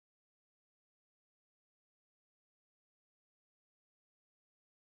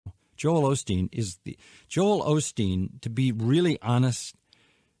Joel Osteen, to be really honest,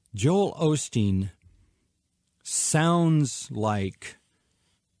 Joel Osteen sounds like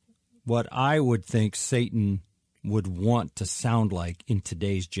what I would think Satan would want to sound like in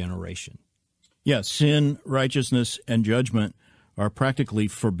today's generation. Yeah, sin, righteousness, and judgment are practically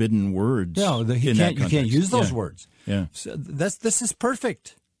forbidden words. No, you can't use those words. Yeah. So this is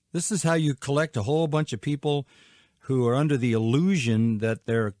perfect. This is how you collect a whole bunch of people who are under the illusion that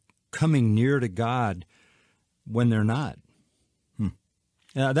they're coming near to God when they're not.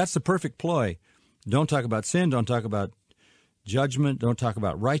 That's the perfect ploy. Don't talk about sin. Don't talk about judgment. Don't talk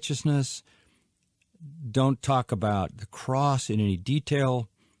about righteousness. Don't talk about the cross in any detail.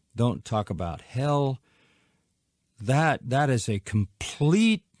 Don't talk about hell. That is a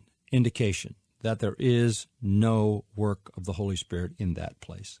complete indication that there is no work of the Holy Spirit in that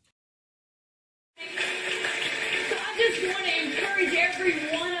place. So I just want to encourage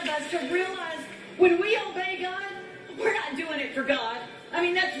every one of us to realize when we obey God, we're not doing it for God. I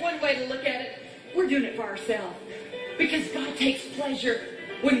mean, that's one way to look at it. We're doing it for ourselves. Because God takes pleasure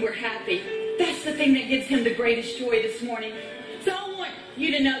when we're happy. That's the thing that gives him the greatest joy this morning. So I want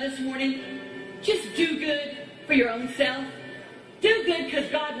you to know this morning, just do good for your own self. Do good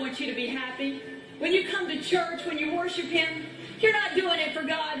because God wants you to be happy. When you come to church, when you worship him, you're not doing it for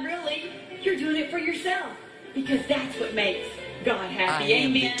God, really. You're doing it for yourself. Because that's what makes God happy. I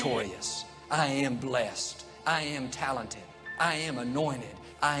am Amen. victorious. I am blessed. I am talented. I am anointed.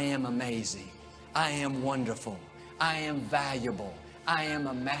 I am amazing. I am wonderful. I am valuable. I am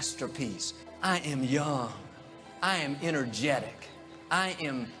a masterpiece. I am young. I am energetic. I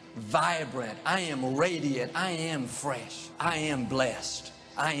am vibrant. I am radiant. I am fresh. I am blessed.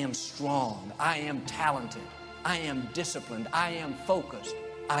 I am strong. I am talented. I am disciplined. I am focused.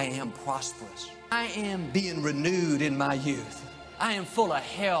 I am prosperous. I am being renewed in my youth. I am full of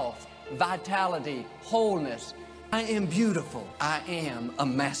health, vitality, wholeness. I am beautiful. I am a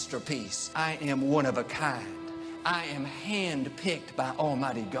masterpiece. I am one of a kind. I am hand-picked by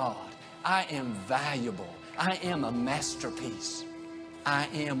Almighty God. I am valuable. I am a masterpiece. I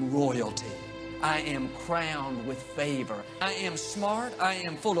am royalty. I am crowned with favor. I am smart. I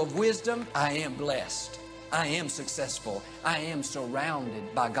am full of wisdom. I am blessed. I am successful. I am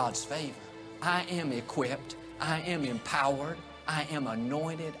surrounded by God's favor. I am equipped. I am empowered. I am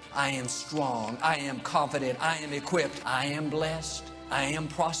anointed. I am strong. I am confident. I am equipped. I am blessed. I am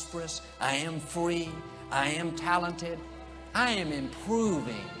prosperous. I am free. I am talented. I am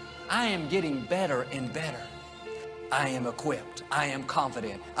improving. I am getting better and better. I am equipped. I am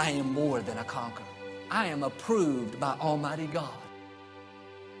confident. I am more than a conqueror. I am approved by Almighty God.